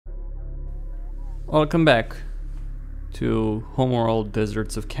Welcome back to Homeworld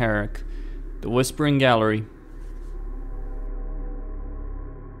Deserts of Kharak, the Whispering Gallery.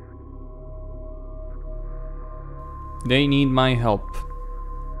 They need my help.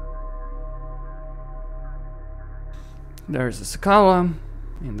 There's a Sakala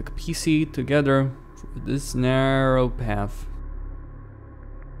and the PC together for this narrow path.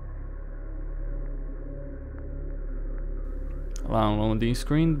 Long loading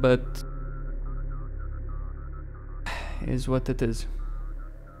screen, but is what it is.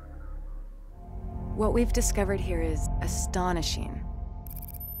 What we've discovered here is astonishing.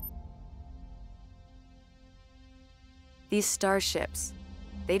 These starships,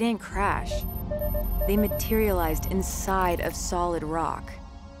 they didn't crash. They materialized inside of solid rock.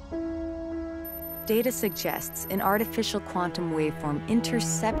 Data suggests an artificial quantum waveform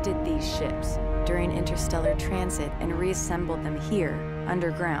intercepted these ships during interstellar transit and reassembled them here,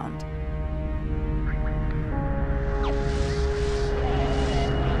 underground.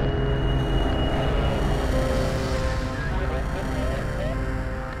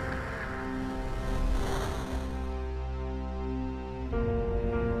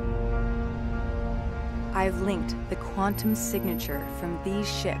 I've linked the quantum signature from these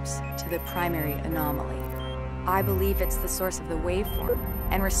ships to the primary anomaly. I believe it's the source of the waveform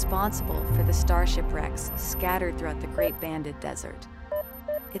and responsible for the starship wrecks scattered throughout the Great Banded Desert.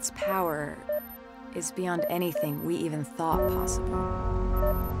 Its power is beyond anything we even thought possible.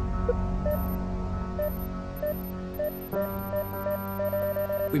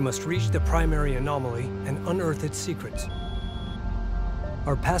 We must reach the primary anomaly and unearth its secrets.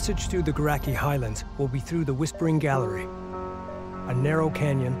 Our passage through the Kharaki Highlands will be through the Whispering Gallery, a narrow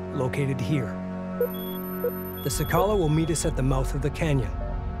canyon located here. The Sakala will meet us at the mouth of the canyon,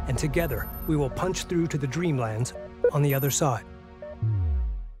 and together we will punch through to the Dreamlands on the other side.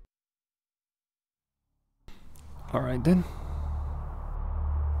 Alright then.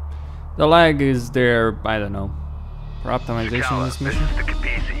 The lag is there, I don't know, for optimization of this mission. This is the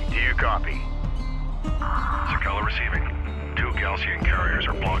Kapisi. Do you copy? Sakala receiving. 2 Gaalsien carriers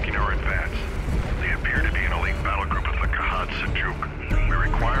are blocking our advance. They appear to be an elite battle group of the Sejuk. We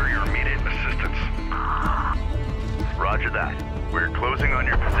require your immediate assistance. Roger that. We're closing on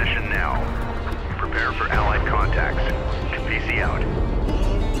your position now. Prepare for allied contacts. Kapisi out.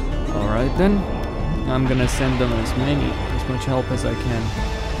 Alright then. I'm gonna send them as much help as I can.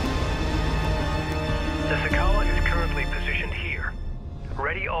 The Sakala is currently positioned here.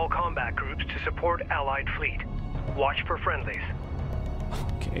 Ready all combat groups to support allied fleet. Watch for friendlies.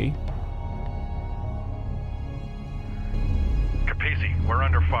 Okay. Kapisi, we're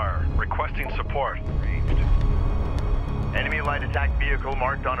under fire. Requesting support. Ranged. Enemy light attack vehicle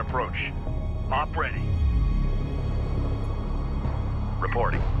marked on approach. Op ready.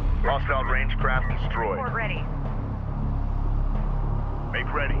 Reporting. Hostile range craft destroyed. Report ready.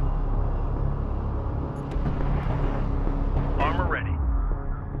 Make ready. Armor ready.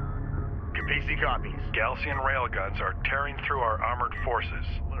 Kapisi copies. Gaalsien railguns are tearing through our armored forces.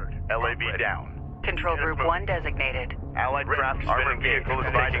 LAV down. Control Group 1 designated. Allied craft armored vehicle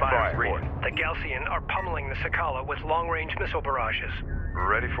is taking fire. The Gaalsien are pummeling the Sakala with long-range missile barrages.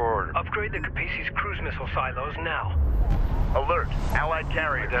 Ready for order. Upgrade the Kapisi's cruise missile silos now. Alert. Allied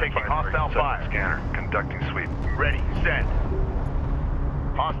carrier taking hostile fire. Scanner conducting sweep. Ready. Send.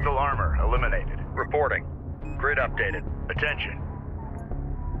 Hostile armor eliminated. Reporting. Grid updated. Attention.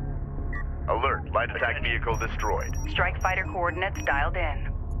 Alert. Light attack vehicle destroyed. Strike fighter coordinates dialed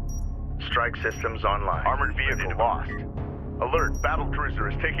in. Strike systems online. Armored vehicle lost. Alert. Battle cruiser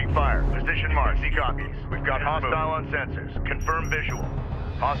is taking fire. Position marked. See copies. We've got hostile on sensors. Confirm visual.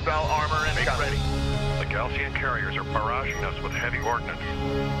 Hostile armor and ready. The Gaalsien carriers are barraging us with heavy ordnance.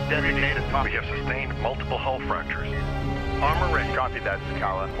 Designated copy. We have sustained multiple hull fractures. Armor ready. Copy that,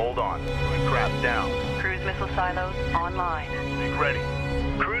 Sakala. Hold on. Craft down. Cruise missile silos online. Make ready.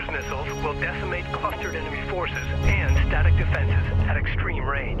 Cruise missiles will decimate clustered enemy forces and static defenses at extreme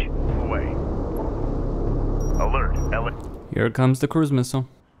range. Away. Alert. Here comes the cruise missile.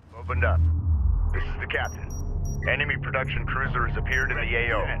 Opened up. This is the captain. Enemy production cruiser has appeared in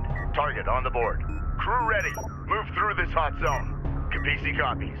the AO. Target on the board. Crew ready. Move through this hot zone. Kapisi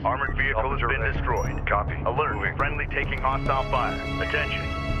copies. Armored vehicle has been destroyed. Copy. Alert. Moving. Friendly taking hostile fire. Attention.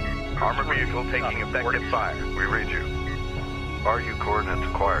 Armored vehicle taking effective fire. We read you. RU coordinates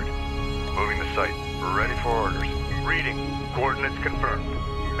acquired. Moving to site. We're ready for orders. Reading. Coordinates confirmed.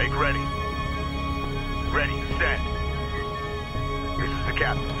 Make ready. Ready. Send. This is the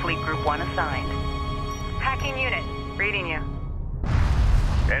captain. Fleet Group 1 assigned. Hacking unit. Reading you.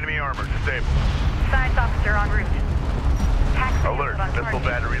 Enemy armor disabled. Science officer en route. Hack signals Alert. on Missile target.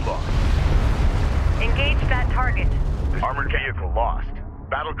 battery lost. Engage that target. Armored vehicle lost.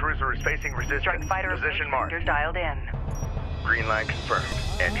 Battle cruiser is facing resistance. Strike fighter Position approach marked. vector dialed in. Green line confirmed.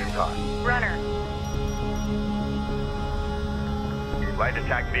 Engines hot. Runner. Light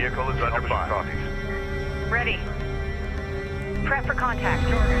attack vehicle is under fire. Ready. Prep for contact.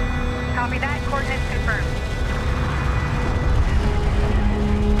 Copy that. Coordinates confirmed.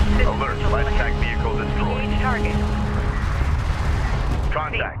 Alert. Light attack vehicle destroyed. Engage target.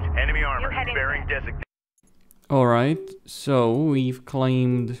 Contact. Enemy armor. You head in. Bearing designated. Alright, so we've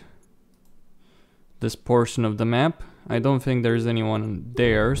claimed this portion of the map. I don't think there's anyone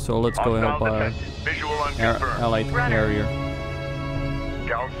there, so let's go help our Visual unconfirmed. allied carrier.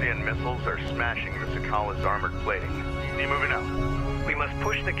 Gaalsien missiles are smashing the Sakala's armored plating. Be moving out. We must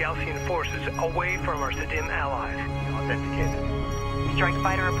push the Gaalsien forces away from our Sadim allies. Authenticated. Strike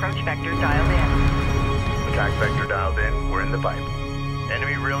fighter approach vector dialed in. Attack vector dialed in. We're in the pipe.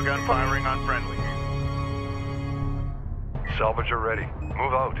 Enemy railgun firing on friendly. Salvager ready.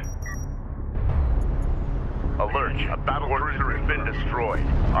 Move out. Alert. A battle cruiser has been destroyed.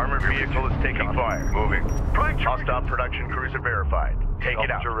 Armored vehicle is taking fire. Moving. Hostile production cruiser verified. Take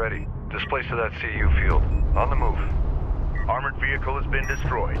it out. Salvager ready. Displace to that CU field. On the move. Armored vehicle has been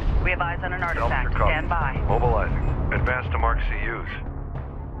destroyed. We have eyes on an artifact. Salvager copy. Stand by. Mobilizing. Advance to mark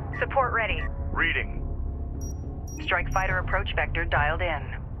CUs. Support ready. Reading. Strike fighter approach vector dialed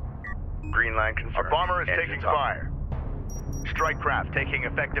in. Green line confirmed. A bomber is taking fire. Strike craft taking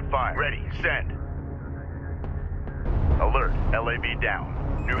effective fire. Ready. Send. Alert. LAV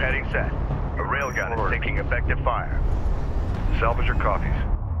down. New heading set. A railgun is taking effective fire. Salvager copies.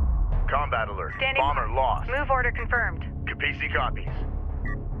 Combat alert. Standing Bomber by. lost. Move order confirmed. Kapisi copies.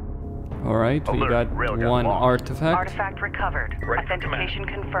 Alright, we Alert, got railgun one lost. artifact. Artifact recovered. Ready for Authentication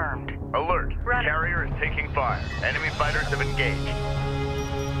confirmed. Alert. Running. Carrier is taking fire. Enemy fighters have engaged.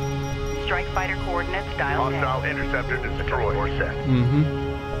 Strike fighter coordinates dialed Hostile interceptor destroyed. Or set.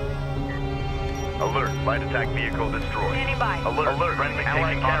 Alert. Light attack vehicle destroyed. Standing by. Alert. Alert. Friendly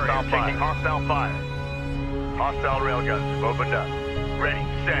allied carrier taking hostile fire. Hostile railguns have opened up. Ready.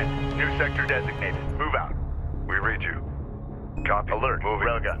 Send. New sector designated. Move out. We read you. Copy. Alert. Moving.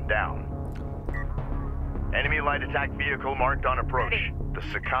 Railgun down. Enemy light attack vehicle marked on approach. Ready. The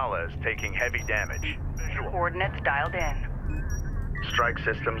Sakala is taking heavy damage. in. Coordinates dialed in. Strike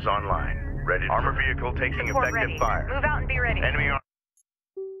systems online. Ready. Armor vehicle taking Support effective ready. fire. Move out and be ready. Enemy armor.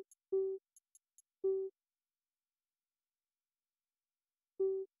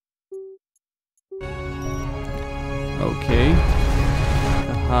 Okay.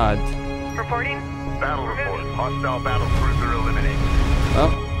 The HUD. Reporting. Battle report. Hostile battle cruiser eliminated.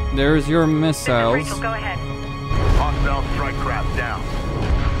 Oh, there's your This is missiles. Rachel, go ahead. Hostile strike craft down.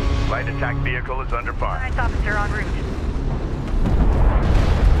 Light attack vehicle is under fire. Science officer en route.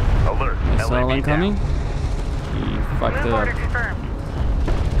 Alert. Missile LAV incoming. down. He fucked Move it order up. confirmed.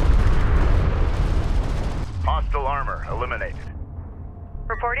 Hostile armor eliminated.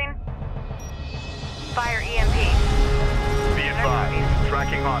 Reporting. Fire EMP. Be advised.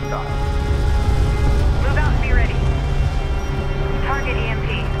 Tracking hostile. Move out and be ready. Target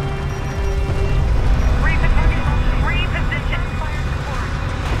EMP. Reposition.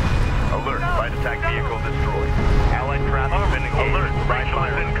 Alert. Light attack vehicle destroyed. Allied craft has been engaged. Alert. Rifle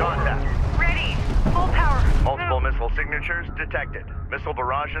is in contact. Ready. Full power. Multiple Move. missile signatures detected. Missile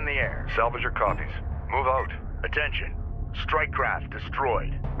barrage in the air. Salvager copies. Move out. Attention. Strike craft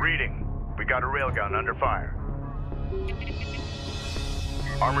destroyed. Reading. We got a railgun under fire.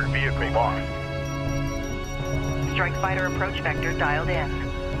 Armored vehicle lost. Strike fighter approach vector dialed in.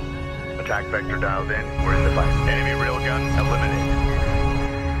 Attack vector dialed in. We're in the fight. Enemy railgun eliminated.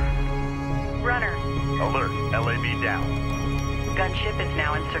 Runner. Alert. LAV down. Gunship is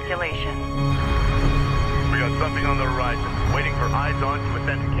now in circulation. We got something on the horizon. Waiting for eyes on to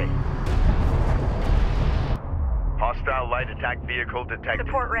authenticate. Hostile light attack vehicle detected.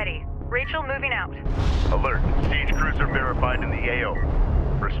 Support ready. Rachel moving out. Alert. Siege cruiser verified in the AO.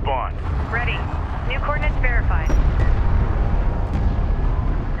 Respond. Ready. New coordinates verified.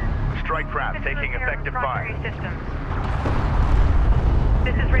 Strike craft This is taking repair effective primary fire. systems.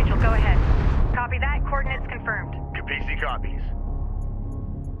 This is Rachel, go ahead. Copy that, coordinates confirmed. Kapisi copies.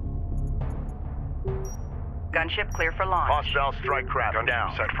 Gunship clear for launch. Hostile strike craft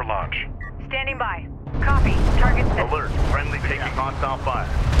down. Set for launch. Standing by. Copy. Target set. Alert. Friendly taking hostile fire.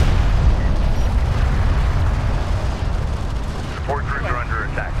 Support cruiser under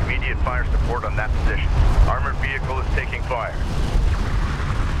attack. Immediate fire support on that position. Armored vehicle is taking fire.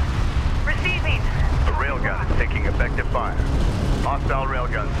 Receiving. The railgun is taking effective fire. Hostile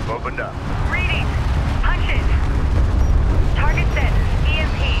railguns have opened up. Reading. Punch it. Target set.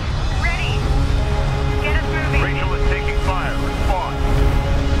 EMP. Ready.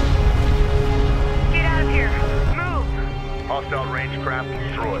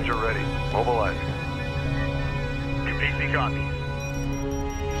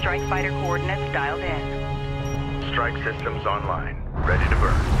 copies. Strike fighter coordinates dialed in. Strike systems online. Ready to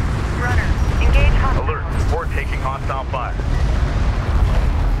burn. Runner, engage hostile. Alert. Report taking hostile fire.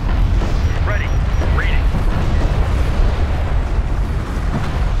 Ready. Reading.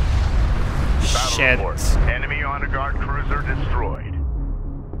 Battle Shit. report. Enemy honor guard cruiser destroyed.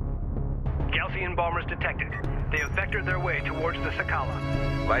 Gaalsien bombers detected. They have vectored their way towards the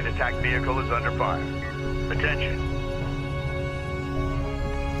Sakala. Light attack vehicle is under fire. Attention.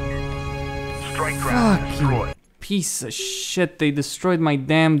 Strike craft destroyed. Piece of shit, they destroyed my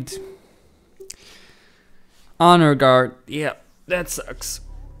damned honor guard. Yeah, that sucks.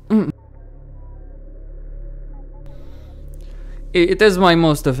 It is my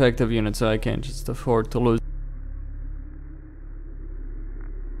most effective unit, so I can't just afford to lose.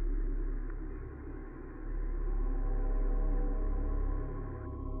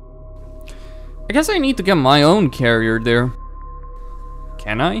 I guess I need to get my own carrier there.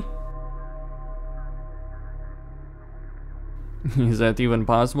 Can I? Is that even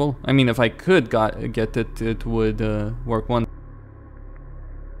possible? I mean, if I could get it, it would work one.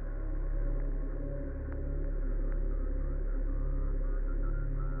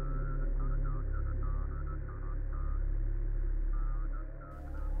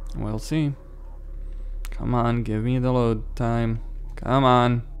 We'll see. Come on, give me the load time. Come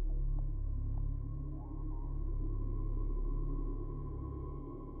on.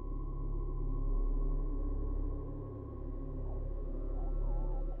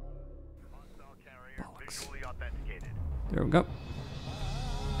 There we go.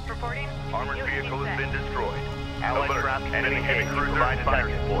 Reporting. Armored New vehicle has heading been set. destroyed. Allied craft enemy heavy cruiser provide fire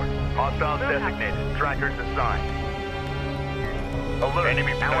support. Hostiles designated. Trackers assigned. Alert.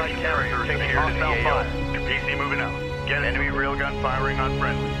 Enemy allied carrier taking hostile fire. PC moving out. Get enemy railgun firing on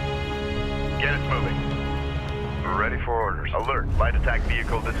friendly. Get us moving. Ready for orders. Alert. Light attack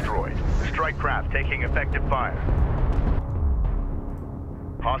vehicle destroyed. Strike craft taking effective fire.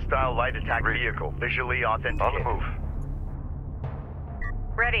 Hostile light attack vehicle visually authenticated. On the move.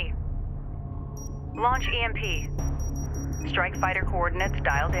 Ready. Launch EMP. Strike fighter coordinates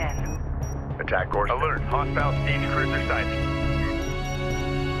dialed in. Attack course. Alert. Hostile siege cruiser sighted.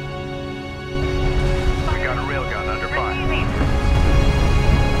 We got a railgun under fire.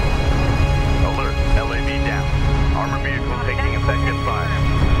 Alert. LAV down. Armor vehicle taking effective fire.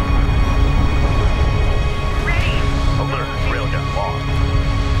 Ready. Alert. Railgun lost.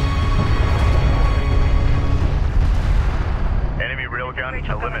 Enemy railgun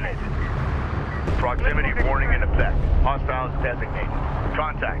eliminated. Proximity warning in effect. Hostiles designated.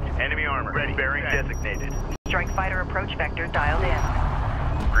 Contact. Enemy armor. Ready. Bearing designated. Strike fighter approach vector dialed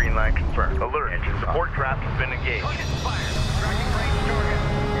in. Green line confirmed. Alert. Engine support craft has been engaged.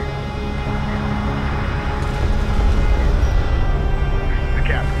 The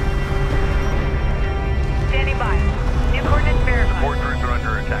captain. Standing by. New coordinates verified. Support cruiser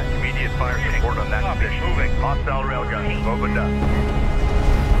under attack. Immediate fire support on that position. Moving. Hostile railgun. Opened up.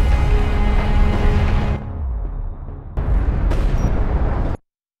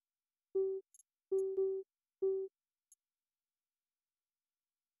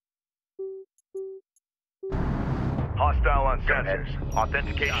 Hostile on sensors.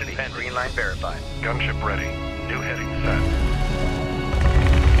 Authentication pending. Green line verified. Gunship ready. New heading set.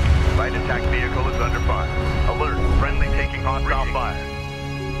 Light attack vehicle is under fire. Alert. Friendly taking hostile fire.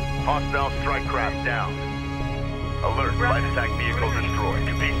 Hostile strike craft down. Alert. Light attack vehicle destroyed.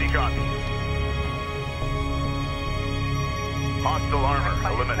 PC copies. Hostile armor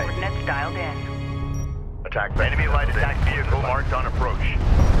Fighter eliminated. coordinates dialed in. Attack. Enemy light attack vehicle marked on approach.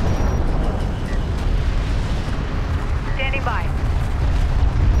 Standing by.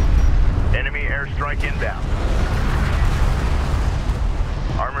 Enemy airstrike inbound.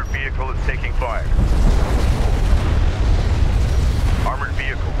 Armored vehicle is taking fire. Armored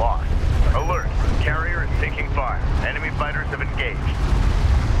vehicle lost. Alert. Carrier is taking fire. Enemy fighters have engaged.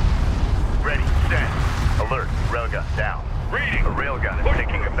 Ready. Send. Alert. Railgun down. Reading. A railgun is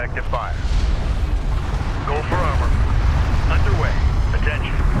taking effective fire. Go for armor. Underway.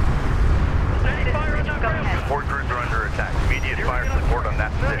 Attention. Go ahead. Support cruiser under attack. Immediate fire support on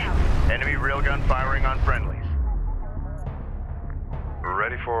that position. Enemy railgun firing on friendlies.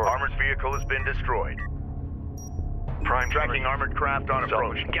 Ready for Armored vehicle has been destroyed. prime Tracking armored craft on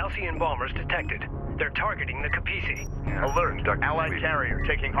approach. Gaalsien bombers detected. They're targeting the Kapisi. Alert. Allied carrier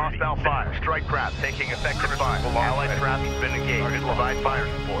taking hostile fire. Strike craft taking effective fire. Allied craft has been engaged. Provide fire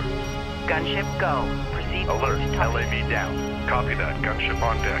support. Gunship go. Proceed. Alert. to target. LAV down. Copy that. Gunship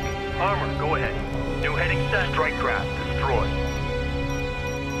on deck. Armor, go ahead. New heading set. Strike craft destroyed.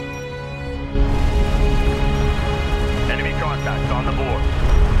 Enemy Contact on the board.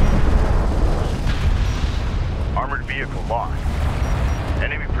 Armored vehicle lost.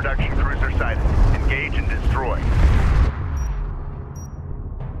 Enemy production cruiser sighted. Engage and destroy.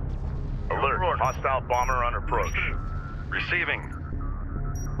 Alert. Hostile bomber on approach. Receiving.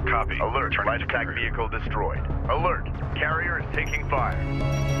 Copy. Alert. Turning Light to attack carrier. vehicle destroyed. Alert. Carrier is taking fire.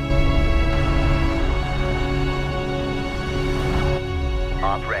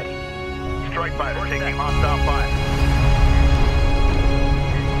 Op ready. Strike fighter taking hostile fire.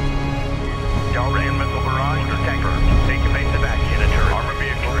 Galrian missile barrage protector. Take evasive action. In a turret. Armor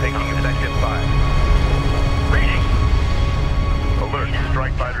vehicle taking effective fire. Reading. Alert.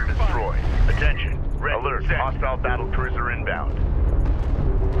 Strike fighter destroyed. Attention. Red. Alert. Hostile battle cruiser inbound.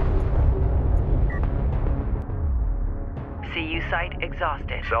 CU site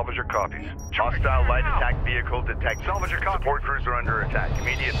exhausted. Salvage your copies. Hostile light attack vehicle detected. Salvage your copy. Support cruiser under attack.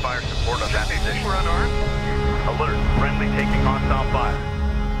 Immediate fire support on that position. We're unarmed. Alert. Friendly taking hostile fire.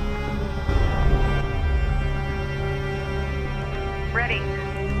 Ready.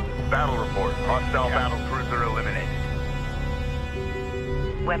 Battle report. Hostile battle cruiser eliminated.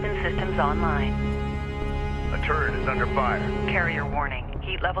 Weapon systems online. A turret is under fire. Carrier warning.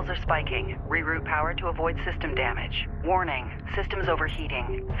 Heat levels are spiking. Reroute power to avoid system damage. Warning. Systems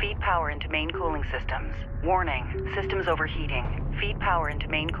overheating. Feed power into main cooling systems. Warning. Systems overheating. Feed power into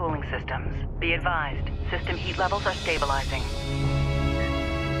main cooling systems. Be advised. System heat levels are stabilizing.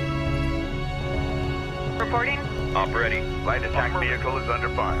 Reporting. Op ready. Light attack vehicle is under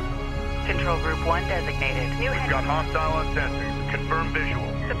fire. Control Group 1 designated. New We've got hostile on sensors. Confirm visual.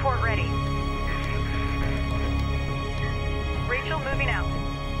 Support ready. Rachel moving out.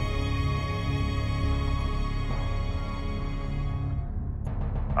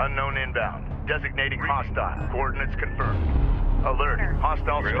 Unknown inbound. Designating hostile. Coordinates confirmed. Alert.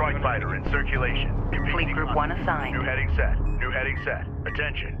 Hostile strike fighter in circulation. Fleet Group 1 assigned. New heading set. New heading set.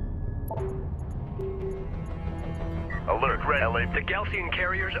 Attention. Alert. Red LA. The Gaalsien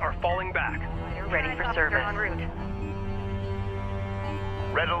carriers are falling back. They're ready for service. En route.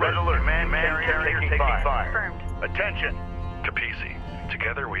 Red alert. Red alert. Man carrier taking fire. Confirmed. Attention. Capisi.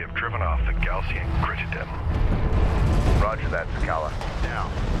 Together we have driven off the Gaalsien Critidem. Roger that, Sakala. Now.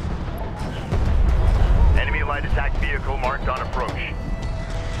 Enemy light attack vehicle marked on approach.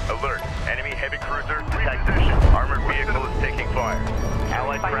 Alert. Enemy heavy cruiser detected. Armored vehicle is taking fire.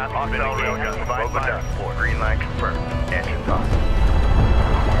 Allied craft hostile railgun. Opened up. Green line confirmed. Engines on.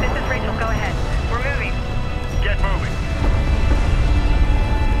 This is Rachel. Go ahead. We're moving. Get moving.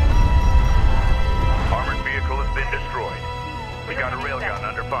 Armored vehicle has been destroyed. We got a railgun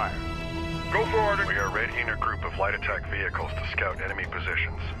under fire. Go for order. We are readying a group of light attack vehicles to scout enemy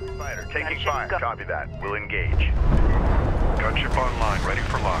positions. Fighter taking Gunship fire. go. Copy that. We'll engage. Gunship online, ready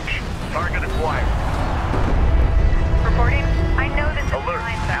for launch. Target acquired. Reporting. I know this is Alert.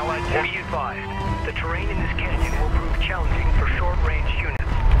 blind zone. Allied Be advised, the terrain in this canyon will prove challenging for short-range units.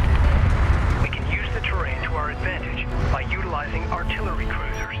 We can use the terrain to our advantage by utilizing artillery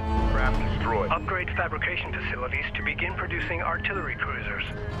cruisers. Craft destroyed. Upgrade fabrication facilities to begin producing artillery cruisers.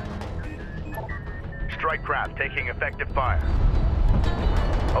 Strike craft taking effective fire.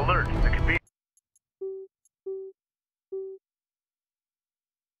 Alert. The Capisi.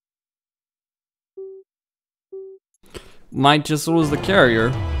 Might just lose the carrier.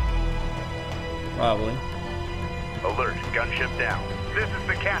 Probably. Alert. Gunship down. This is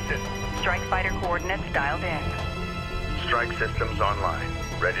the captain. Strike fighter coordinates dialed in. Strike systems online.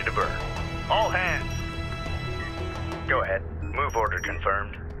 Ready to burn. All hands. Go ahead. Move order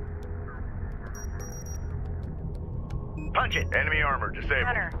confirmed. Punch it. Enemy armor disabled.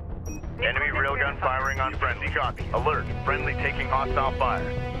 Hunter. Enemy railgun firing on friendly. Copy. Alert. Friendly taking hostile fire.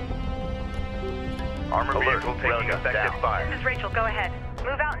 Armored vehicle taking effective fire. This is Rachel. Go ahead.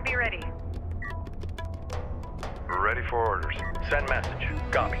 Move out and be ready. We're ready for orders. Send message.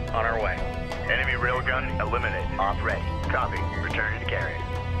 Copy. On our way. Enemy railgun eliminated. Op ready. Copy. Return to carrier.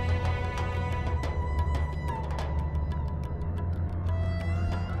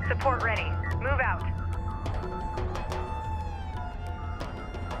 Support ready. Move out.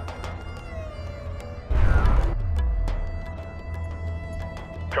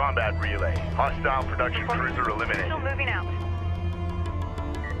 Combat relay. Hostile production cruiser eliminated. Still moving out.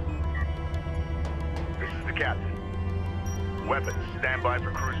 This is the captain. Weapons. Stand by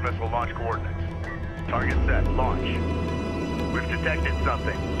for cruise missile launch coordinates. Target set. Launch. We've detected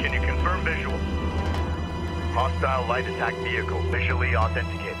something. Can you confirm visual? Hostile light attack vehicle visually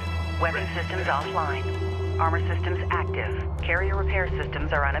authenticated. Weapon systems offline. Armor systems active. Carrier repair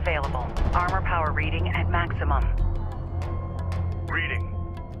systems are unavailable. Armor power reading at maximum. Reading.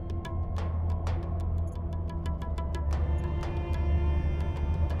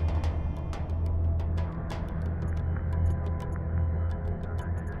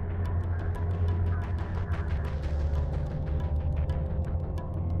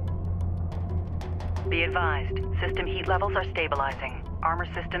 Be advised, system heat levels are stabilizing. Armor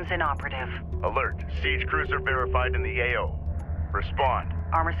systems inoperative. Alert. Siege cruiser verified in the AO. Respond.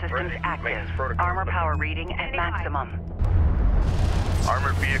 Armor systems active. Armor power reading at maximum.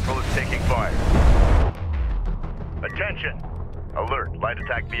 Armored vehicle is taking fire. Attention! Alert. Light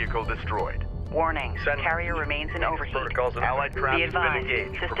attack vehicle destroyed. Warning. Carrier remains in overheat. Allied craft Be has been advised,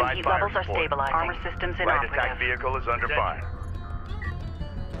 engaged. system Provide heat fire levels are support. stabilizing. Armor systems Light attack inoperative. vehicle is under fire.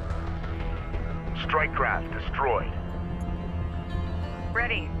 Strike craft destroyed.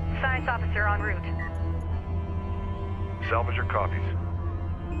 Ready. Science officer en route. Salvage your copies.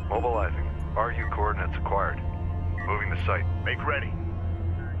 Mobilizing. RU coordinates acquired. Moving the site. Make ready.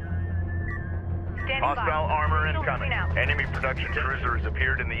 Standing Hostile by. armor Visual incoming. clean out. Enemy production cruiser has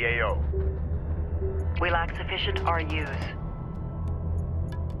appeared in the AO. We lack sufficient RUs.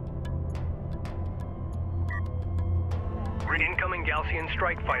 Incoming Gaalsien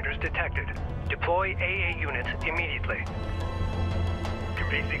strike fighters detected. Deploy AA units immediately.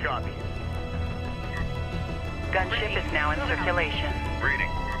 Capisi copy. Gunship is now in circulation. Reading.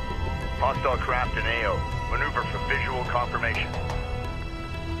 Hostile craft in AO. Maneuver for visual confirmation.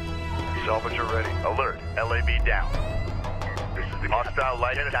 Salvager ready. Alert. LAV down. This is the hostile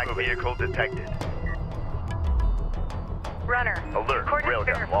light attack vehicle detected. Runner. Alert. Coordinates Railgun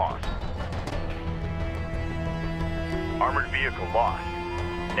verified. lost. Armored vehicle lost.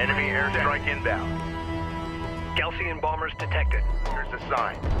 Enemy airstrike inbound. Gaalsien bombers detected. Here's the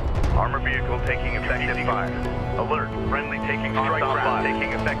sign. Armored vehicle taking effective fire. Alert. Friendly taking strike fire.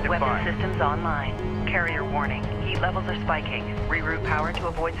 Taking effective Weapon fire. systems online. Carrier warning. Heat levels are spiking. Reroute power to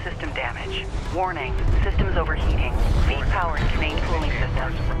avoid system damage. Warning. Systems overheating. Feed power to main cooling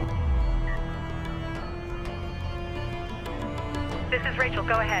systems. This is Rachel.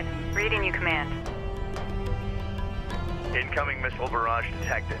 Go ahead. Reading you, command. Incoming missile barrage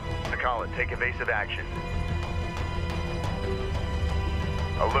detected. Sakala, take evasive action.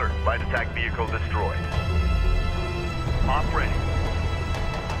 Alert. Light attack vehicle destroyed. Op ready.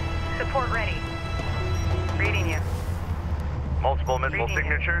 Support ready. Reading you. Multiple missile Reading you.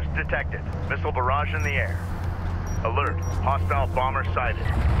 signatures detected. Missile barrage in the air. Alert. Hostile bomber sighted.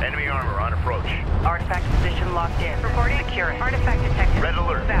 Enemy armor on approach. Artifact position locked in. Reporting. Secure it. Artifact detected. Red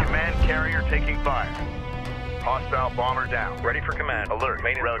alert. Move out. Command carrier taking fire. Hostile bomber down. Ready for command. Alert.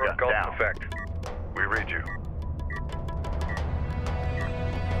 Maintenance Railgun protocol down. in effect. We read you.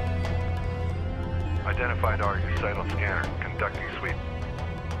 Identified RU site on scanner. Conducting sweep.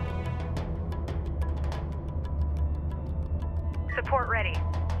 Support ready.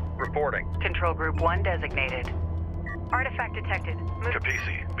 Reporting. Control group 1 designated. Artifact detected. Move.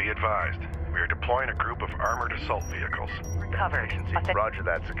 Capisi, be advised. We are deploying a group of armored assault vehicles. Covered. Roger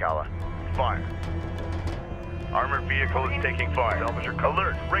that, Sakala. Fire. Armored vehicle is taking fire.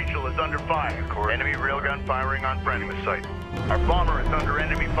 Alert. Rachel is under fire. Enemy railgun firing on friendly site. Our bomber is under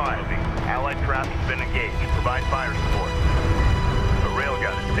enemy fire. Allied craft has been engaged. Provide fire support. The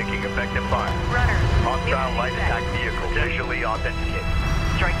railgun is taking effective fire. Runner. Hostile light Set. attack vehicle visually authenticated.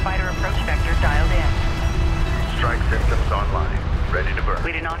 Strike fighter approach vector dialed in. Strike systems online. Ready to burn.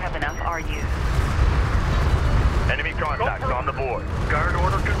 We do not have enough RUs. Enemy contacts on the board. Guard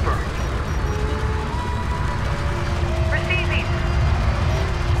order confirmed. Receiving.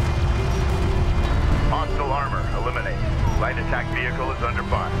 Hostile armor eliminated. Light attack vehicle is under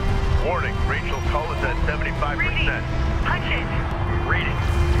fire. Warning, Rachel's hull is at 75%. Reading. Punch it. Reading.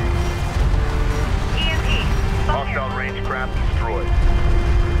 EMP. Phone here. Hostile range craft destroyed.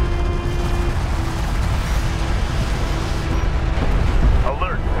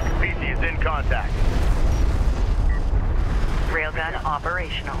 Alert, PC is in contact. Railgun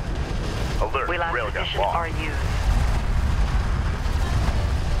operational. Alert, We lack railgun sufficient lost. RUs.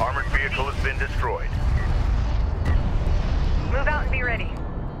 Armored vehicle has been destroyed. Move out and be ready.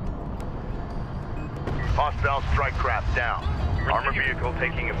 Hostile strike craft down. Armored vehicle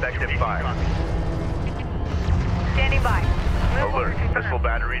taking effective fire. Standing by. Move Alert, over. missile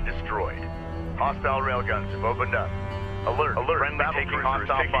battery destroyed. Hostile railguns have opened up. Alert, friendly taking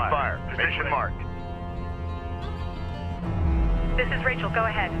hostile fire. Position marked. This is Rachel. Go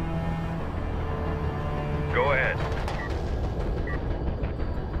ahead. Go ahead.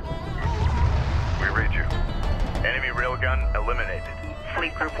 We read you. Enemy railgun eliminated.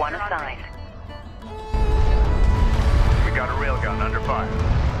 Fleet group 1 assigned. We got a railgun under fire.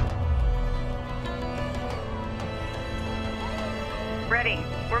 Ready.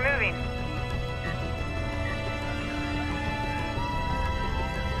 We're moving.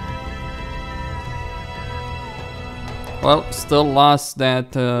 Well, still lost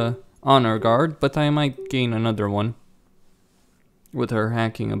that honor guard, but I might gain another one with her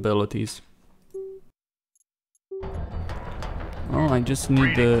hacking abilities. Oh, I just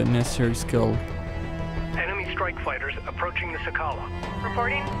need the necessary skill. Enemy strike fighters approaching the Sakala.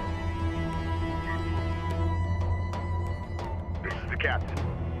 Reporting. This is the captain.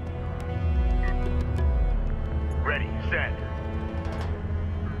 Ready, send.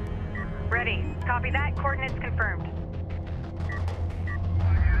 Ready. Copy that. Coordinates confirmed.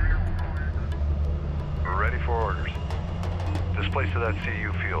 We're ready for orders. Displace to that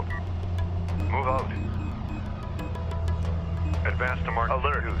CU field. Move out. Advance to mark.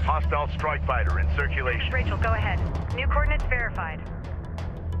 Alert. Hostile strike fighter in circulation. Rachel, go ahead. New coordinates verified.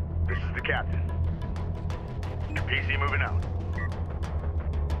 This is the captain. PC moving out.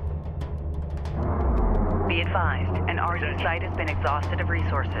 Be advised, an RU site has been exhausted of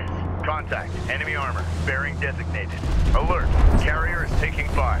resources. Contact. Enemy armor. Bearing designated. Alert. Carrier is taking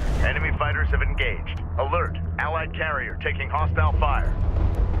fire. Enemy fighters have engaged. Alert. Allied carrier taking hostile fire.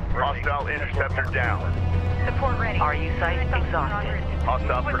 Hostile interceptor down. Support ready. RU site exhausted.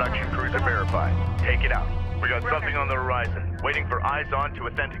 Hostile production cruiser verified. Take it out. We got something on the horizon. Waiting for eyes on to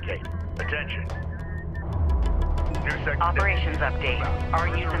authenticate. Attention. New sector. Operations update.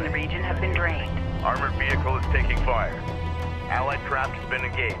 RUs in the region have been drained. Armored vehicle is taking fire. Allied craft has been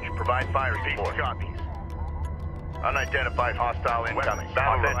engaged. Provide fire support. Copies. Unidentified hostile incoming.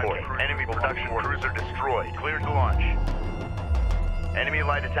 Battle report. Enemy production cruiser destroyed. Cleared to launch. Enemy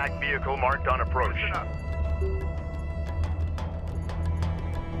light attack vehicle marked on approach.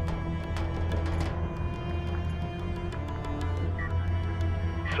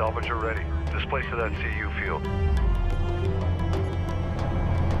 Salvager ready. Displace to that CU field.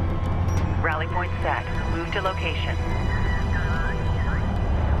 Rally point set. Move to location.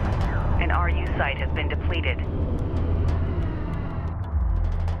 An RU site has been depleted.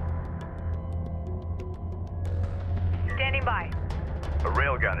 Standing by. A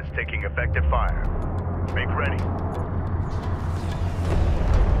railgun is taking effective fire. Make ready.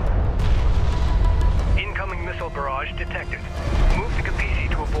 Incoming missile barrage detected. Move to Capisi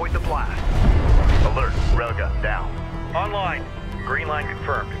to avoid the blast. Alert. Railgun down. Online. Green line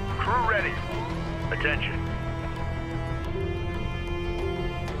confirmed. Crew ready. Attention.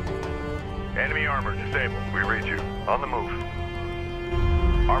 Enemy armor disabled. We read you. On the move.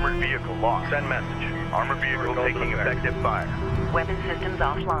 Armored vehicle lost. Send message. Armored vehicle taking effective fire. Weapon systems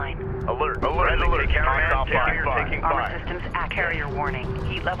offline. Alert. Alert. Hostile fire. Taking Armor fire. systems active. Carrier warning.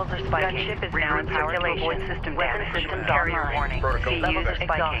 Heat levels are spiking. Gunship is now in power to avoid system damage. Weapon systems carrier warning. CUs are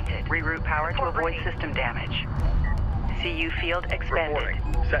spiking. Reroute power to avoid system damage. CU field expended.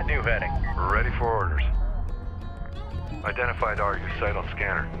 Set new heading. We're ready for orders. Identified RU site on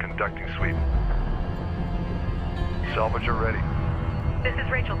scanner. Conducting sweep. Salvager ready. This is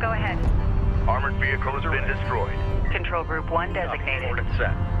Rachel. Go ahead. Armored vehicle has been destroyed. Control group 1 designated. Coordinates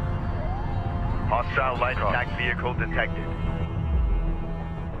set. Hostile light attack vehicle detected.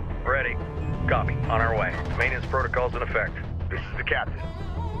 Ready. Copy. On our way. Maintenance protocols in effect. This is the captain.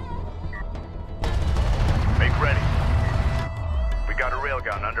 Make ready. We got a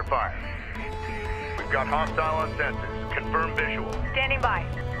railgun under fire. We've got hostile on sensors. Confirm visual. Standing by.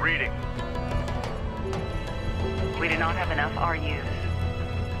 Reading. We do not have enough RUs.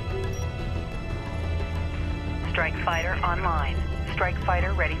 Strike fighter online. Strike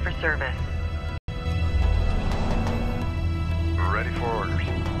fighter ready for service. We're ready for orders.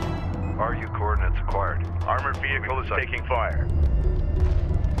 RU coordinates acquired. Armored vehicle is taking fire.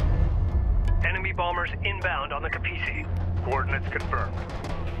 Enemy bombers inbound on the Capisi. Coordinates confirmed.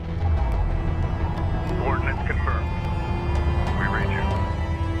 Coordinates confirmed. We read you.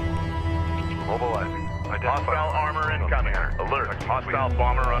 Mobilizing. Hostile armor incoming. Alert. Hostile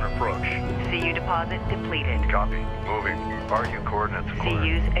bomber on approach. CU deposit depleted. Copy. Moving. RU coordinates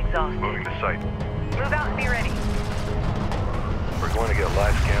acquired. CUs exhausted. Moving to site. Move out and be ready. We're going to get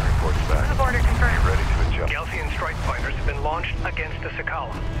live scan reports back. Move order confirmed. Be ready to adjust. Gaalsien strike fighters have been launched against the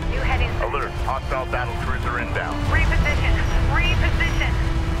Sakala. New heading. Alert. Hostile battle cruiser inbound. Reposition. Reposition.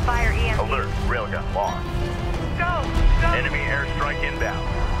 Fire EMP. Alert. Railgun lost. Go. Go. Enemy airstrike inbound.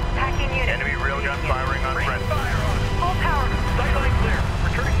 Packing unit. Enemy railgun firing on friendly. Full power. Sightline clear.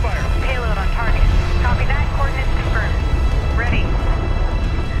 Returning fire. Payload on target. Copy that. Coordinates confirmed. Ready.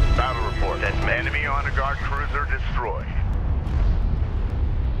 Battle report. Enemy honor guard cruiser destroyed.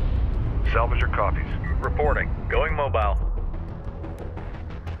 Salvager copies. Reporting. Going mobile.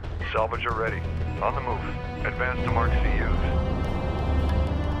 Salvager ready. On the move. Advance to mark CUs.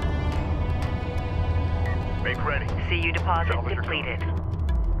 Make ready. CU deposit Salvager depleted. copies.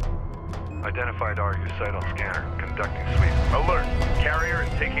 Identified RU site on scanner. Conducting sweep. Alert. Carrier is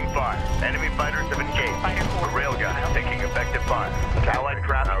taking fire. Enemy fighters have engaged. Fighter The force. railgun is taking effective fire. Allied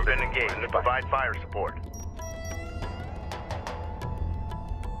craft has been engaged. Provide fire support.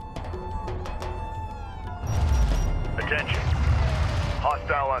 Attention.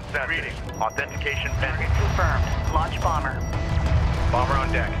 Hostile on sensor. Reading. Authentication pending. Confirmed. Launch bomber. Bomber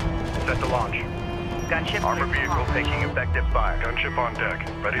on deck. Set to launch. Gunship. Armor cleared to vehicle launch. taking effective fire. Gunship on deck.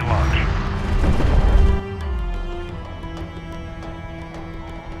 Ready to launch.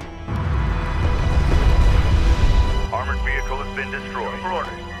 Armored vehicle has been destroyed. For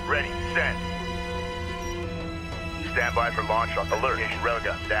orders. Ready. Send. Stand by for launch. Alert.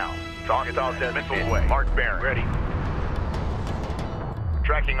 Railgun down. Hostile dead missile away. Mark bearing. Ready.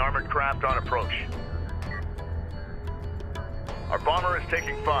 Tracking armored craft on approach. Our bomber is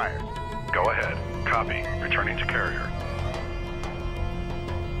taking fire. Go ahead. Copy. Returning to carrier.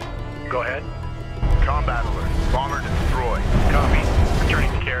 Go ahead. Combat alert. Bomber destroyed. Copy.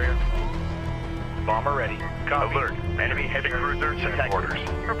 Returning to carrier. Bomber ready. Copy. Alert. Enemy heavy cruiser detected. Orders.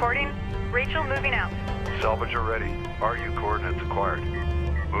 Reporting. Rachel moving out. Salvager ready. RU coordinates acquired.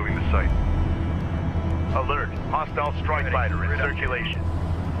 Moving to site. Alert. Hostile strike fighter in circulation.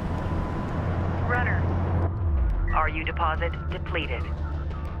 Runner. RU deposit depleted.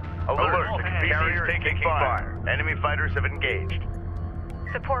 Alert. The carrier is taking fire. Enemy fighters have engaged.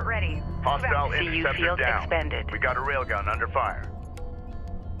 Support ready. Hostile CU interceptor field down. expended. We got a railgun under fire.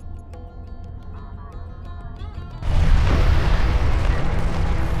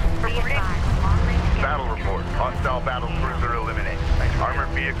 Battle report. Hostile battle cruiser eliminated. Armored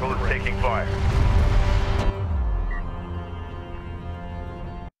vehicle is taking fire.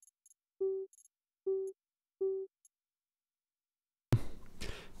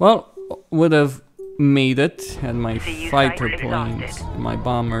 Well, would have made it had my CU fighter site planes, exhausted. my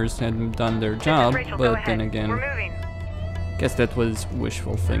bombers hadn't done their This is job, Rachel, go but ahead. then We're again, moving. guess that was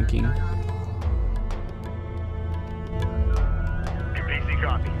wishful thinking. PC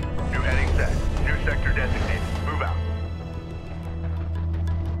copy. New heading set. New sector designated. Move out.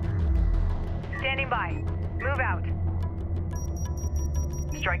 Standing by. Move out.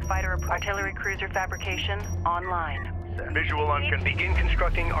 Strike fighter artillery cruiser fabrication online. Visual on Begin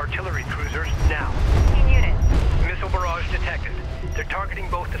constructing artillery cruisers now. 15 units. Missile barrage detected. They're targeting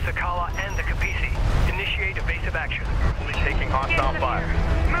both the Sakala and the Kapisi. Initiate evasive action. taking hostile fire.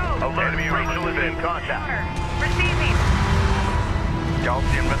 Move. Alert. Enemy Rachel is in contact. Receiving.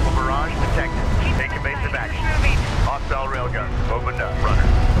 Gaalsien missile barrage detected. Take evasive action. Moving. Hostile railgun. Opened up.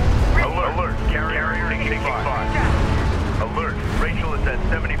 Runner. Alert. Carrier taking fire. Alert. Rachel is at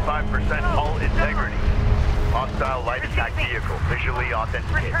 75% hull integrity. Hostile light attack vehicle visually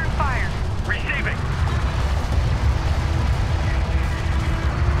authenticated. Return fire. Receiving.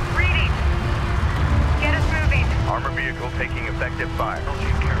 Reading. Get us moving. Armor vehicle taking effective fire.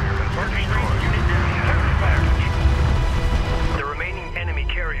 The remaining enemy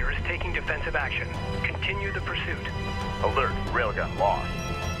carrier is taking defensive action. Continue the pursuit. Alert. Railgun lost.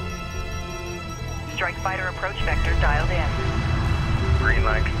 Strike fighter approach vector dialed in. Green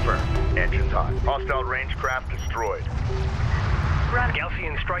line confirmed. Engines hot. Hostile range craft destroyed. Run.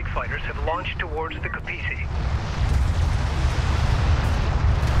 Gaalsien strike fighters have launched towards the Kapisi.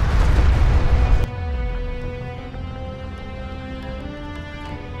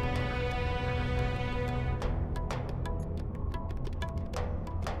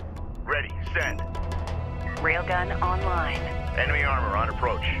 Ready. Send. Railgun online. Enemy armor on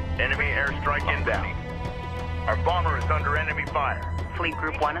approach. Enemy airstrike inbound. Our bomber is under enemy fire. Fleet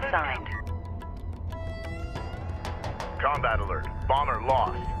Group 1 assigned. Combat alert. Bomber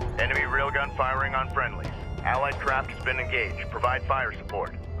lost. Enemy railgun firing on friendlies. Allied craft has been engaged. Provide fire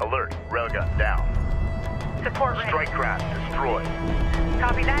support. Alert. Railgun down. Support ready. Strike craft destroyed.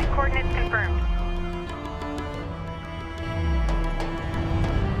 Copy that. Coordinates confirmed.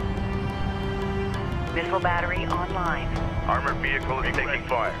 Missile battery online. Armored vehicle is taking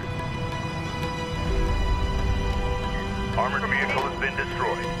fire. Armored vehicle has been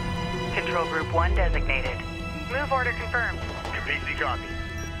destroyed. Control Group 1 designated. Move order confirmed. PC copies.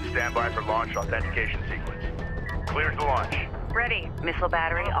 Stand by for launch authentication sequence. Cleared to launch. Ready. Missile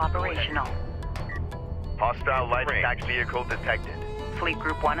battery operational. Hostile light attack vehicle detected. Fleet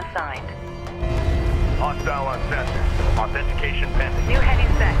Group 1 assigned. Hostile on sensors. Authentication pending. New heading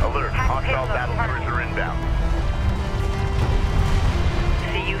set. Alert. Pack Hostile payload battle target. cruiser inbound.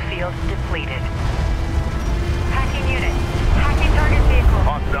 CU field depleted. Hacking unit. Hacking target vehicle.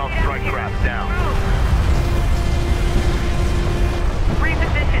 Hostile Get strike out here. craft down. Move.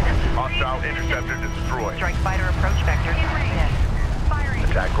 Reposition. Hostile interceptor destroyed. Strike fighter approach vector In dialed range. in. Firing.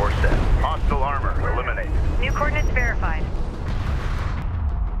 Attack course set. Hostile armor eliminated. New coordinates verified.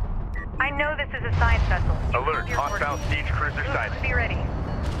 I know this is a science vessel. Alert. Your Hostile orders. siege cruiser Move. sighted. Be ready.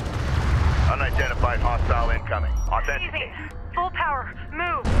 Unidentified hostile incoming. Authenticate. Receiving. Full power.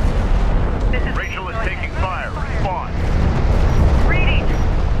 Move. This is Rachel is taking fire. Respond. reading.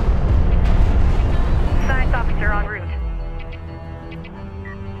 Science officer en route.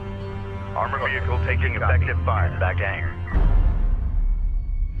 Armored vehicle taking effective fire. Back to hangar.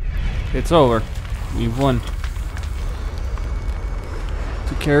 It's over. We've won.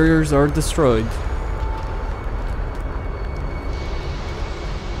 2 carriers are destroyed.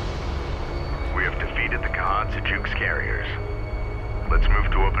 We have defeated the Gaalsiens carriers. Let's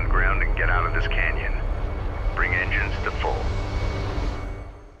move to open ground and get out of this canyon. Bring engines to full.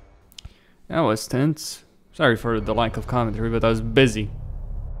 That was tense. Sorry for the lack of commentary, but I was busy.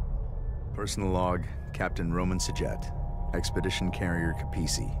 Personal log, Captain Roman Sajet, Expedition Carrier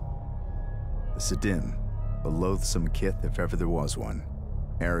Capisi. The Sidim, a loathsome kith if ever there was one.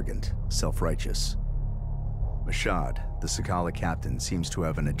 Arrogant, self-righteous. Mashad, the Sakala captain, seems to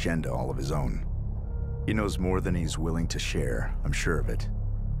have an agenda all of his own. He knows more than he's willing to share, I'm sure of it.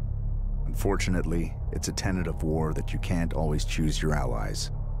 Unfortunately, it's a tenet of war that you can't always choose your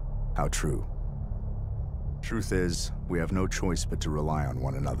allies. How true. Truth is, we have no choice but to rely on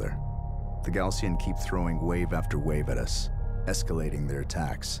one another. The Gaalsien keep throwing wave after wave at us, escalating their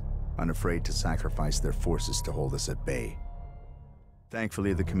attacks, unafraid to sacrifice their forces to hold us at bay.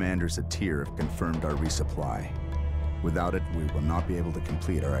 Thankfully, the commanders at Tyr have confirmed our resupply. Without it, we will not be able to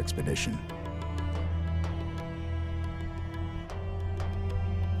complete our expedition.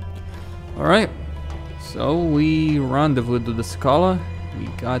 Alright, so we rendezvoused with the Sakala. We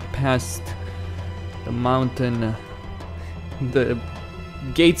got past the mountain, the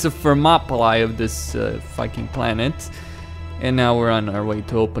gates of Thermopylae of this fucking planet. And now we're on our way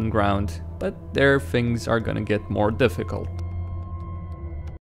to open ground. But there things are gonna get more difficult.